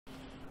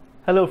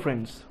Hello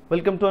friends,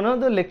 welcome to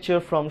another lecture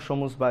from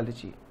Shomu's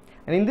Biology,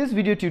 and in this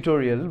video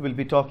tutorial we'll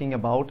be talking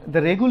about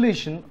the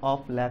regulation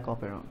of Lac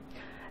Operon.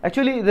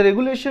 Actually, the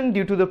regulation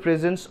due to the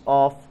presence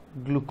of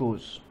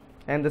glucose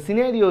and the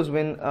scenarios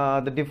when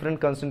the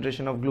different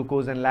concentration of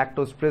glucose and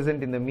lactose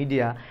present in the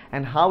media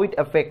and how it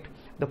affect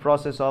the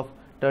process of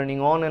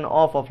turning on and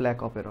off of Lac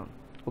Operon.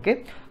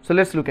 Okay, so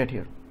let's look at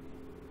here.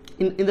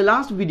 In the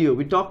last video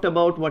we talked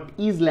about what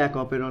is Lac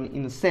Operon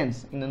in a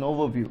sense, in an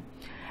overview.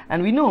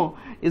 And we know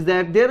is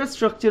that there are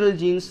structural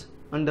genes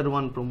under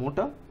one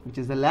promoter, which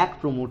is the Lac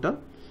promoter,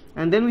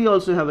 and then we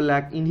also have a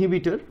Lac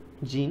inhibitor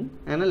gene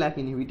and a Lac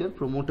inhibitor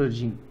promoter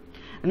gene.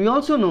 And we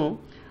also know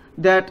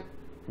that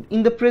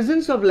in the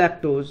presence of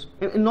lactose,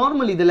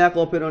 normally the Lac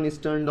Operon is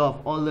turned off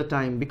all the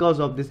time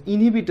because of this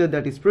inhibitor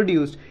that is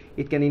produced.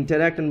 It can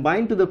interact and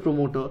bind to the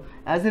promoter.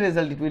 As a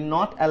result, it will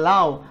not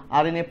allow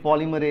RNA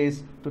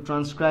polymerase to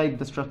transcribe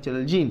the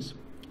structural genes.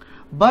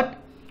 But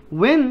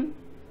when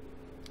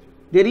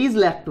there is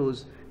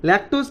lactose,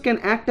 lactose can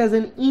act as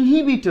an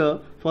inhibitor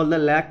for the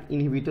Lac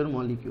inhibitor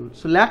molecule.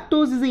 So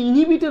lactose is an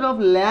inhibitor of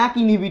Lac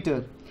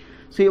inhibitor.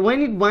 So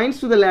when it binds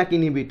to the Lac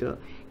inhibitor,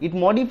 it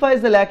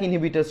modifies the Lac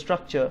inhibitor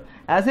structure.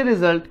 As a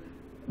result,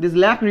 this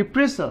Lac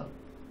repressor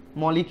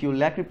molecule,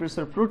 Lac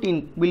repressor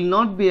protein, will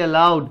not be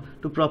allowed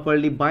to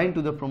properly bind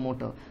to the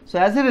promoter. So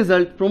as a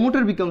result,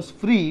 promoter becomes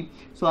free,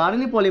 so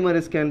RNA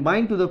polymerase can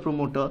bind to the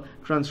promoter,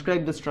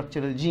 transcribe the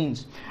structural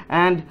genes,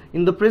 and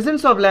in the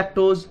presence of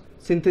lactose,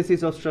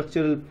 synthesis of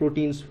structural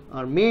proteins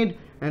are made,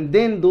 and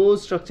then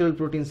those structural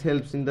proteins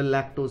helps in the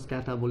lactose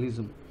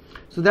catabolism.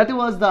 So that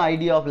was the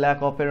idea of Lac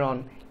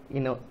Operon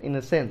in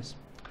a sense.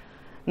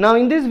 Now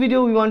in this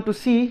video we want to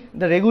see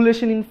the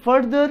regulation in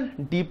further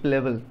deep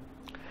level.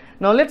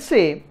 Now let's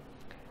say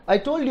I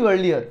told you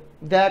earlier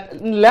that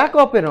in Lac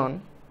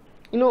Operon,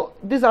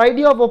 this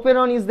idea of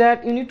operon is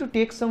that you need to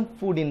take some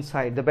food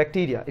inside the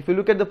bacteria. If you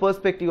look at the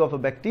perspective of a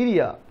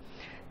bacteria,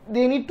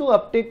 they need to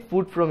uptake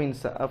food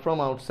from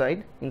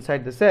outside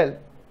inside the cell,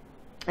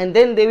 and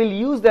then they will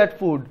use that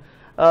food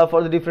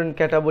for the different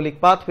catabolic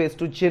pathways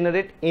to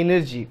generate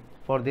energy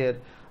for their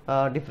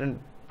different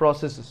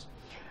processes.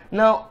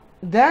 Now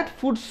that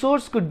food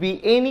source could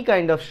be any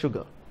kind of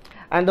sugar,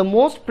 and the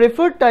most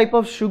preferred type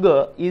of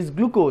sugar is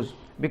glucose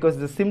because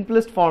the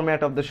simplest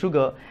format of the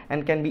sugar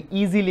and can be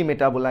easily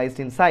metabolized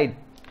inside.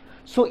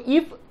 So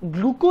if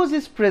glucose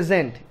is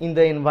present in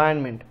the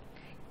environment,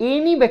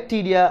 any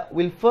bacteria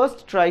will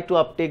first try to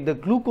uptake the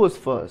glucose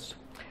first,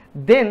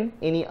 then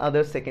any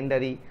other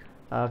secondary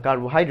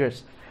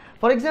carbohydrates.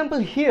 For example,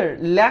 here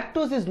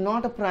lactose is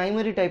not a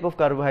primary type of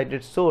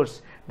carbohydrate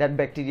source that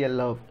bacteria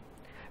love,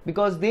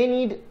 because they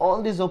need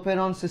all this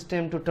operon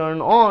system to turn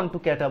on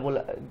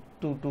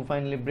to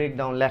finally break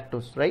down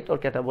lactose, right, or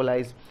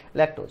catabolize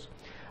lactose.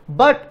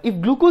 But if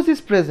glucose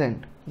is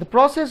present, the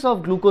process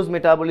of glucose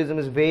metabolism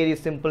is very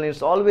simple, and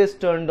it's always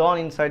turned on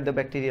inside the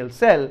bacterial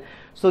cell.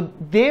 So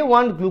they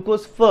want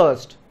glucose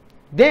first,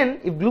 then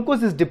if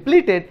glucose is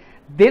depleted,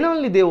 then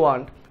only they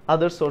want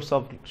other source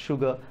of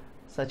sugar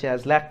such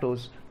as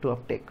lactose to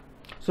uptake.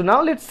 So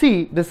now let's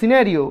see the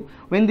scenario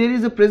when there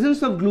is a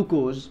presence of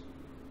glucose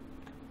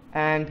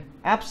and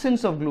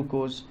absence of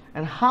glucose,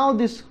 and how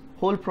this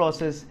whole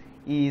process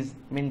is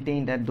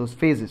maintained at those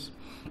phases.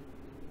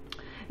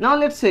 Now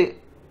let's say,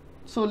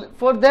 so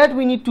for that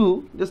we need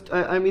to just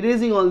I'm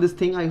erasing all this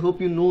thing. I hope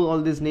you know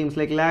all these names,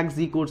 like Lac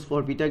Z codes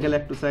for beta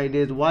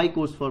galactosidase, Y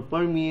codes for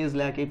permease,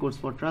 Lac A codes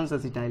for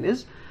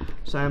transacetylase.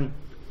 So I'm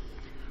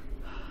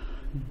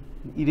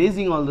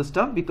erasing all the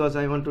stuff because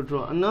I want to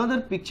draw another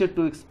picture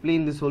to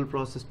explain this whole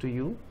process to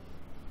you.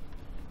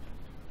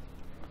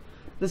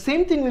 The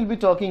same thing we'll be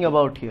talking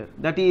about here,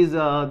 that is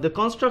the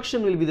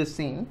construction will be the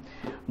same,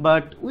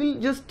 but we'll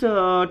just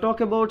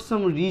talk about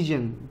some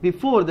region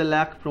before the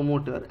Lac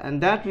promoter, and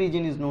that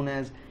region is known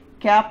as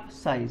CAP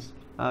site,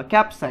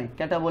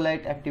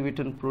 catabolite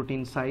activator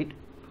protein site,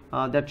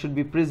 that should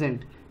be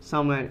present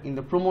somewhere in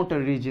the promoter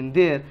region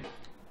there.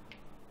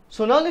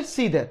 So now let's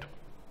see that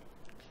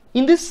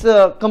in this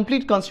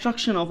complete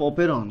construction of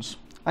operons,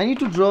 I need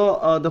to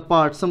draw the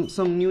parts,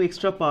 some new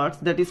extra parts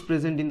that is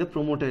present in the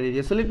promoter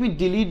area. So let me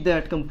delete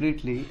that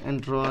completely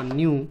and draw a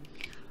new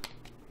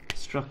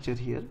structure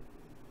here.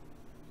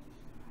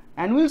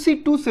 And we'll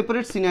see two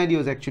separate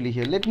scenarios actually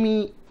here. Let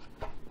me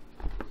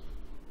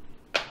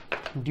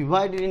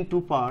divide it in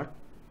two parts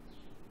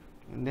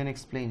and then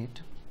explain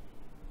it.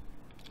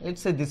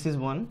 Let's say this is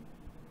one,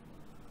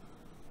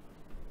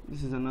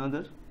 this is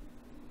another.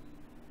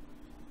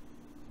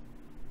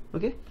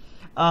 Okay.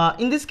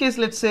 In this case,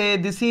 let's say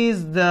this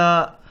is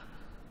the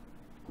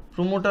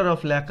promoter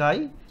of Lac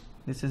I,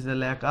 this is the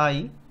Lac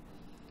I,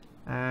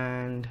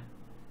 and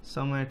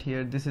somewhere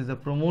here this is the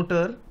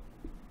promoter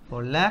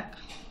for Lac,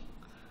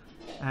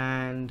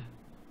 and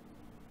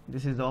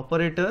this is the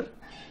operator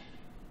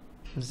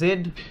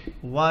Z,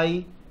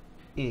 Y,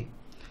 A.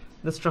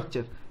 The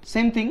structure,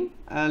 same thing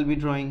I'll be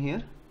drawing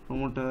here,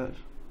 promoter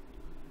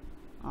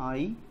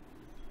I,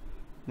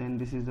 then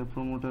this is the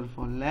promoter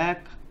for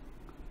Lac,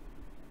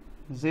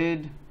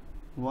 Z,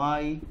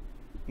 Y,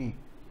 A.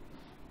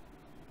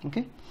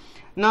 Okay.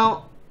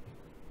 Now,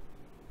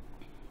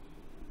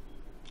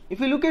 if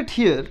you look at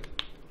here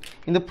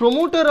in the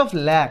promoter of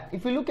lac,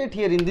 if you look at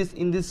here in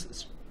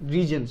this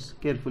regions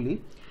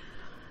carefully,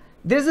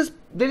 there is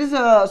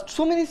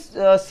so many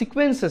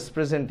sequences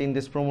present in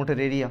this promoter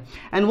area,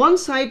 and one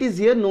site is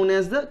here known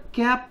as the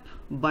cap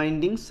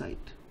binding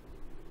site.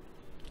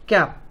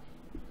 Cap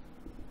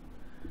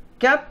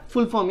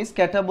full form is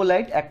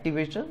catabolite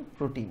activator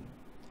protein.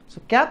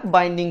 So cap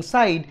binding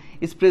site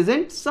is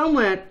present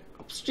somewhere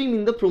upstream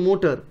in the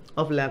promoter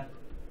of lac,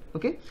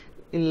 okay,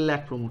 in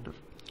lac promoter.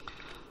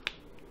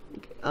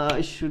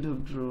 I should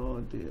have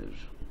drawn there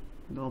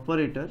the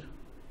operator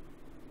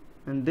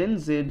and then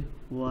Z,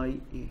 Y,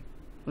 A.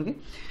 Okay.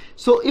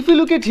 So if you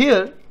look at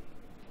here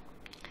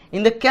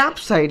in the cap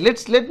site,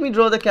 let me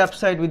draw the cap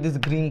site with this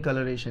green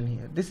coloration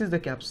here. This is the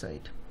cap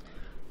site.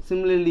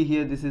 Similarly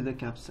here, this is the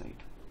cap site.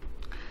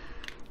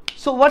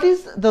 So what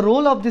is the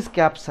role of this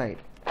cap site?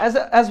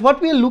 As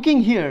what we are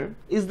looking here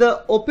is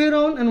the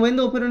operon, and when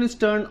the operon is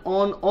turned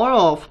on or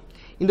off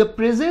in the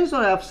presence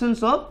or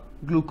absence of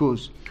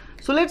glucose.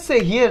 So let's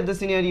say here the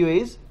scenario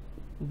is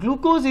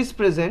glucose is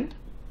present,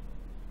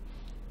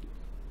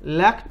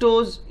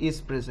 lactose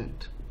is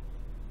present,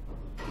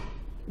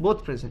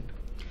 both present.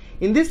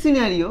 In this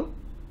scenario,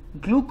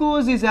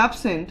 glucose is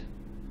absent,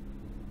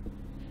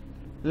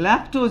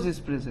 lactose is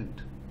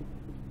present.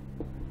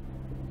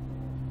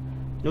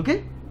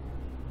 Okay.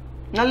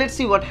 Now let's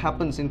see what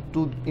happens in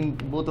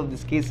both of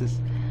these cases.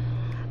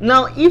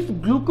 Now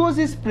if glucose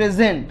is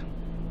present,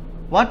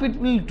 what it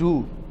will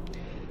do?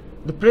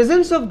 The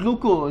presence of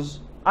glucose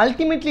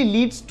ultimately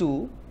leads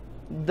to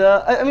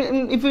the,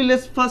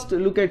 let's first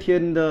look at here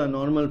in the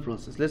normal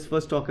process. Let's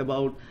first talk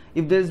about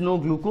if there is no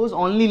glucose,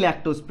 only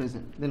lactose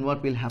present, then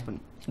what will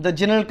happen? The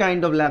general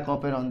kind of Lac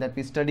Operon that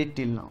we studied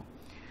till now.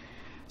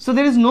 So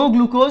there is no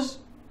glucose.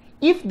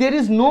 If there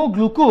is no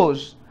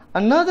glucose,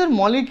 another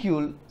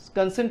molecule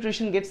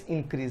concentration gets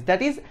increased,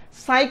 that is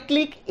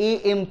cyclic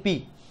AMP.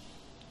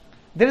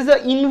 There is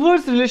an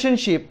inverse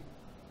relationship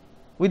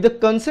with the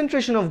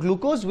concentration of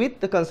glucose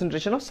with the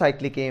concentration of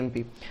cyclic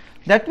AMP.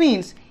 That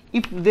means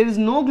if there is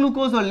no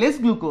glucose or less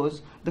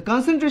glucose, the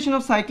concentration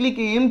of cyclic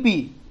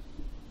AMP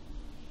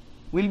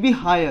will be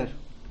higher,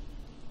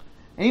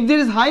 and if there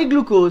is high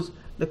glucose,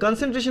 the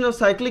concentration of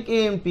cyclic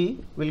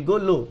AMP will go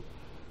low.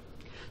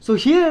 So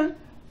here,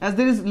 as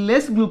there is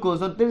less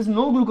glucose or there is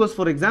no glucose,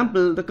 for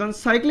example, the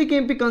cyclic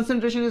AMP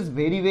concentration is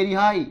very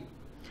high.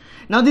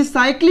 Now these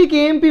cyclic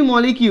AMP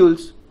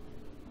molecules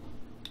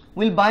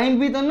will bind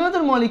with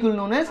another molecule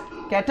known as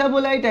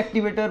catabolite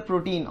activator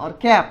protein, or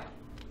CAP.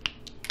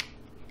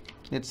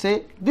 Let's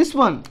say this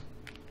one,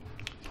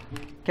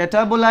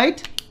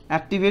 catabolite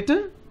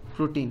activator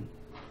protein.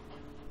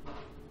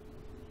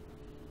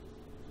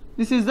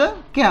 This is the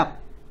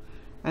CAP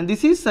and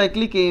this is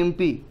cyclic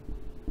AMP.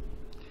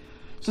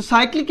 So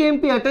cyclic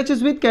AMP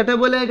attaches with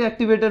catabolite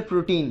activator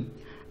protein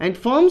and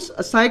forms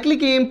a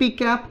cyclic AMP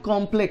cap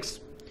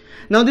complex.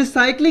 Now this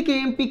cyclic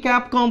AMP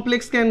cap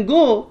complex can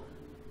go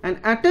and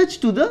attach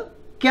to the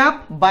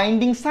cap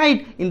binding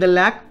site in the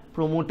lac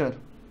promoter.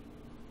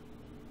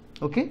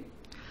 Okay.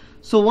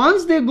 So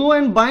once they go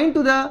and bind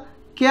to the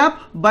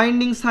cap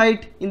binding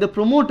site in the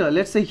promoter,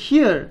 let's say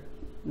here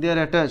they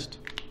are attached,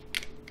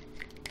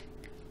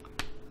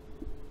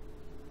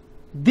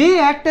 they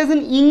act as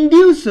an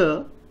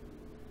inducer.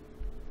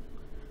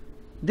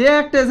 They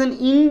act as an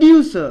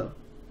inducer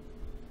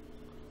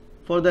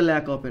for the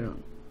Lac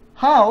Operon.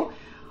 How?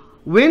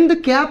 When the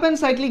cap and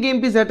cyclic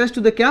AMP is attached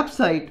to the cap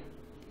site,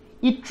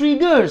 it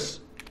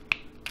triggers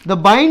the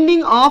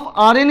binding of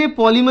RNA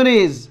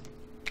polymerase.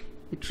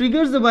 It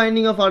triggers the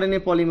binding of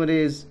RNA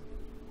polymerase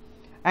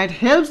and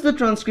helps the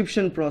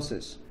transcription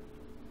process.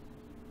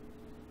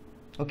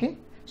 Okay.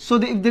 So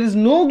if there is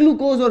no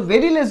glucose or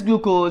very less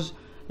glucose,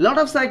 lot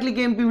of cyclic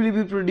AMP will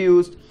be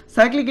produced.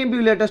 Cyclic AMP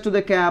will attach to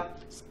the cap.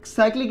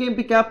 Cyclic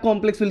AMP cap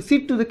complex will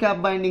sit to the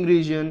cap binding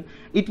region.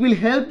 It will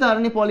help the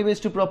RNA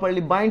polymerase to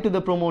properly bind to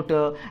the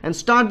promoter and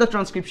start the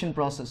transcription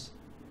process.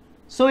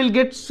 So we'll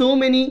get so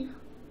many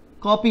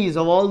copies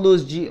of all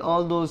those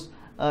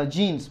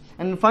genes,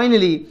 and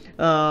finally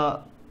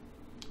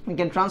we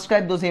can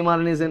transcribe those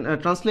mRNAs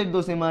and translate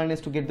those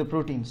mRNAs to get the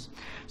proteins.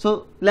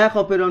 So Lac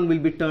Operon will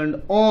be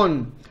turned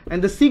on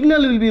and the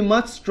signal will be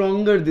much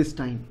stronger this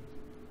time.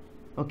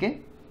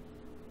 Okay.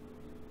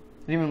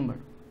 Remember,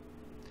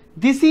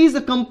 this is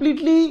a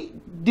completely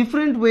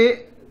different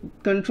way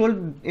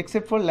controlled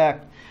except for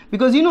lac,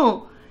 because you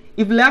know,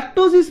 if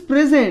lactose is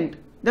present,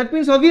 that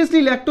means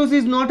obviously lactose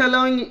is not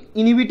allowing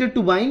inhibitor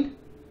to bind.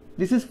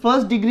 This is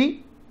first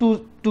degree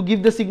to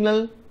give the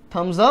signal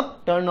thumbs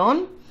up, turn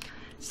on.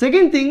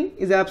 Second thing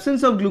is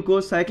absence of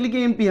glucose, cyclic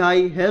AMP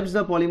high helps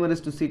the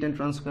polymerase to sit and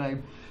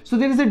transcribe. So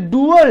there is a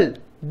dual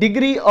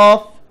degree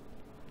of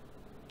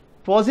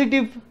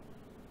positive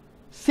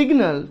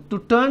signal to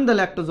turn the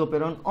lactose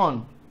operon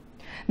on.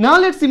 Now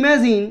let's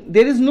imagine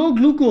there is no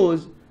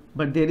glucose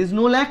but there is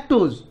no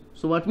lactose.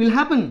 So what will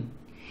happen?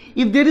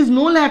 If there is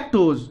no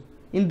lactose,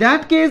 in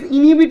that case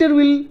inhibitor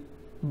will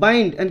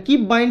bind and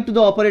keep bind to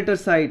the operator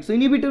site. So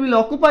inhibitor will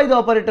occupy the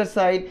operator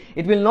site.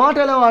 It will not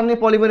allow RNA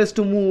polymerase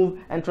to move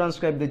and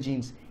transcribe the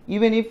genes.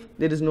 Even if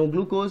there is no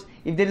glucose,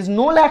 if there is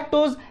no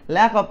lactose,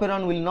 Lac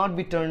operon will not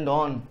be turned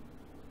on.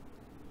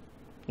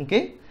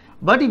 Okay,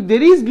 but if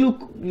there is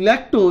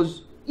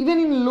lactose, even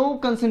in low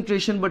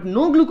concentration but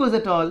no glucose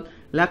at all,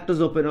 lactose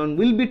operon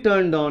will be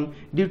turned on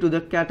due to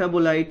the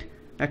catabolite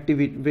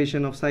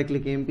activation of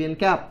cyclic AMP and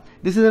CAP.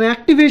 This is an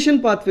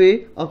activation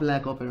pathway of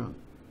Lac operon.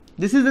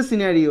 This is the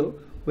scenario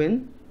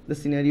when the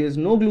scenario is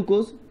no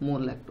glucose, more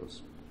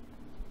lactose.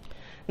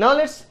 Now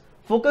let's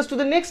focus to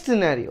the next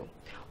scenario.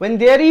 When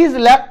there is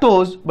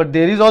lactose but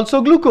there is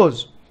also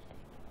glucose,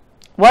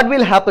 what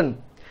will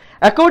happen?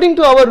 According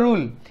to our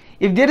rule,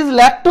 if there is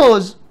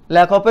lactose,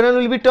 Lac operon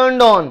will be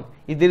turned on.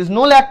 If there is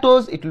no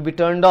lactose, it will be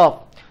turned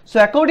off.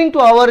 So according to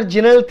our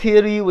general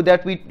theory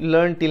that we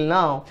learned till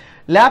now,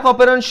 Lac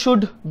operon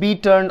should be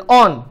turned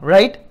on,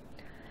 right?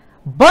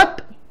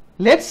 But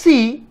let's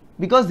see,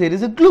 because there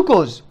is a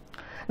glucose.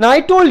 Now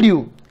I told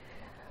you,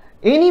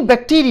 any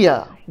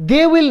bacteria,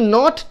 they will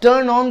not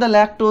turn on the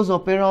lactose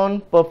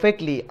operon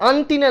perfectly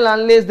until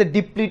and unless they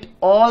deplete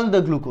all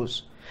the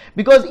glucose.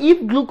 Because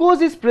if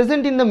glucose is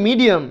present in the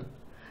medium,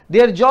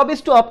 their job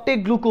is to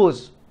uptake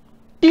glucose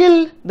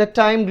till the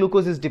time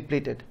glucose is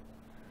depleted.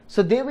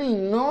 So they will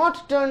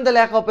not turn the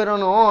Lac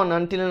operon on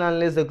until and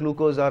unless the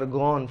glucose are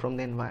gone from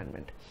the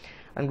environment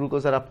and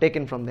glucose are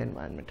uptaken from the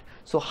environment.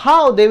 So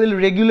how they will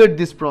regulate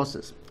this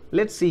process?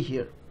 Let's see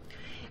here.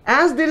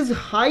 As there is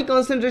high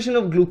concentration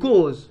of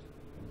glucose,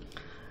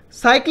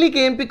 cyclic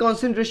AMP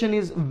concentration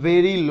is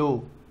very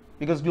low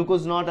because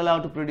glucose is not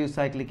allowed to produce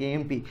cyclic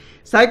AMP.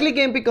 Cyclic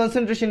AMP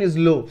concentration is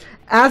low.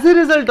 As a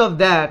result of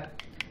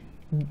that,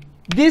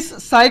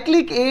 this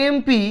cyclic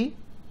AMP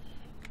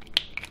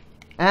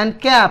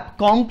and CAP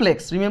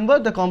complex, remember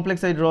the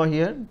complex I draw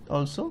here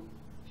also,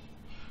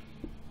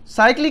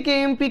 cyclic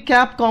AMP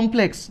CAP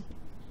complex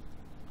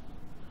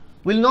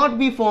will not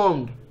be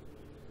formed.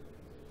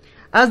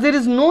 As there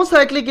is no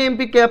cyclic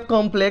AMP CAP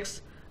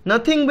complex,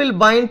 nothing will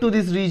bind to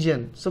this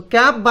region. So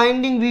CAP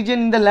binding region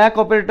in the Lac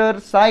operator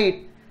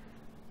site,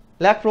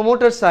 Lac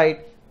promoter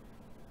site,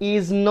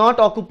 is not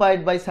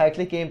occupied by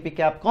cyclic AMP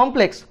CAP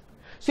complex.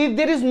 So if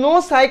there is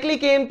no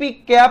cyclic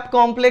AMP CAP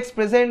complex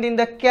present in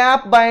the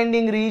CAP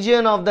binding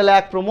region of the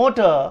Lac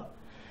promoter,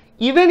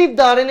 even if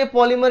the RNA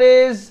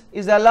polymerase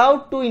is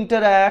allowed to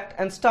interact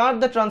and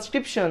start the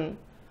transcription,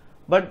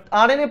 but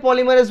RNA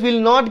polymerase will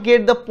not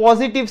get the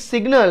positive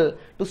signal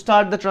to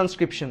start the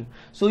transcription.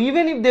 So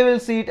even if they will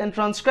see it and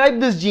transcribe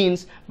these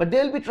genes, but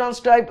they will be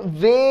transcribed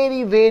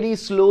very, very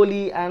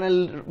slowly and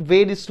a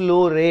very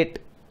slow rate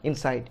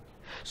inside.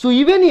 So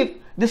even if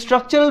the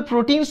structural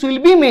proteins will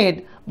be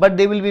made, but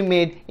they will be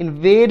made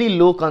in very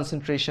low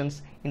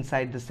concentrations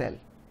inside the cell.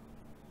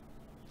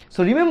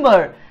 So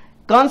remember,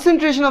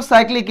 concentration of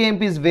cyclic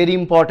AMP is very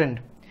important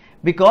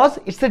because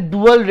it's a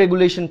dual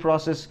regulation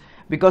process,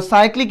 because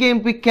cyclic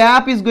AMP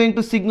CAP is going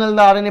to signal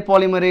the RNA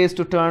polymerase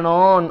to turn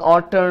on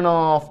or turn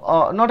off,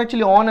 not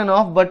actually on and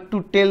off, but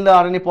to tell the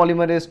RNA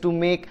polymerase to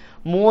make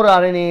more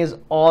RNAs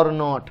or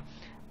not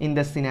in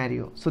the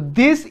scenario. So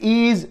this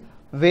is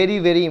very,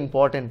 very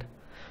important.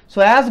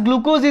 So as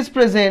glucose is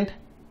present,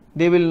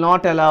 they will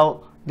not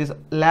allow this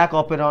Lac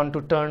operon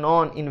to turn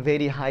on in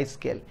very high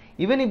scale.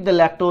 Even if the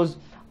lactose,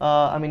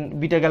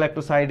 beta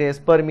galactosidase,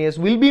 permease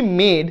will be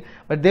made,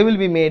 but they will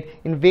be made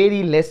in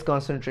very less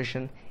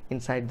concentration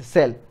inside the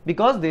cell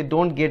because they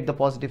don't get the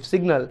positive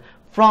signal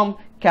from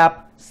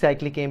CAP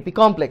cyclic AMP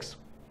complex.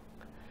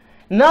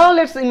 Now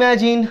let's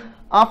imagine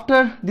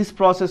after this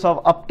process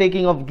of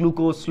uptaking of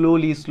glucose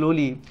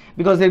slowly,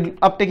 because they're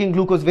uptaking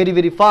glucose very,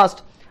 very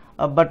fast,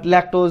 but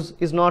lactose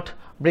is not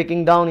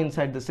breaking down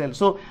inside the cell.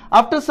 So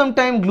after some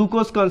time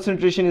glucose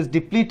concentration is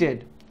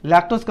depleted,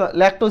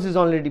 lactose is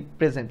already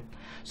present.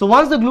 So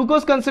once the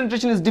glucose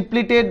concentration is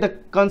depleted, the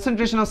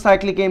concentration of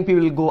cyclic AMP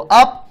will go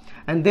up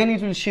and then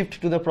it will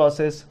shift to the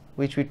process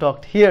which we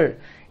talked here.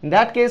 In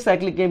that case,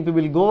 cyclic AMP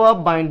will go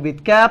up, bind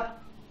with CAP,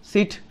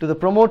 sit to the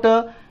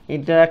promoter,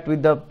 interact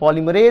with the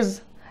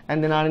polymerase,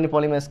 and then RNA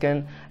polymerase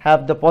can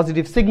have the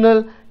positive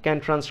signal,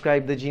 can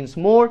transcribe the genes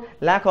more.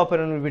 Lac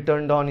operon will be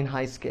turned on in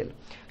high scale.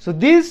 So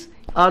these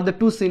are the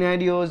two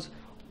scenarios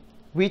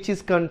which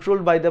is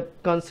controlled by the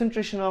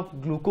concentration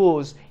of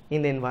glucose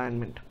in the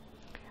environment,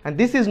 and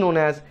this is known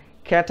as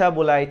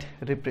catabolite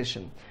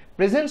repression.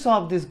 Presence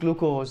of this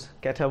glucose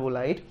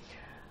catabolite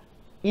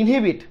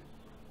inhibit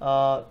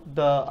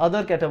the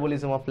other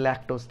catabolism of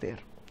lactose there.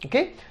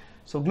 Okay,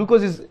 so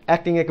glucose is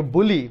acting like a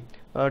bully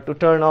to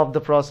turn off the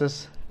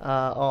process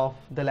of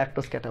the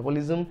lactose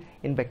catabolism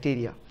in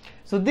bacteria.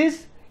 So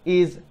this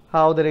is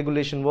how the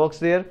regulation works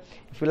there.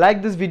 If you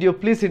like this video,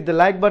 please hit the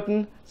like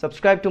button,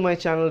 subscribe to my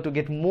channel to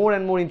get more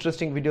and more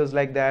interesting videos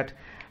like that,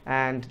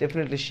 and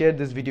definitely share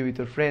this video with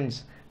your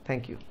friends.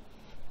 Thank you.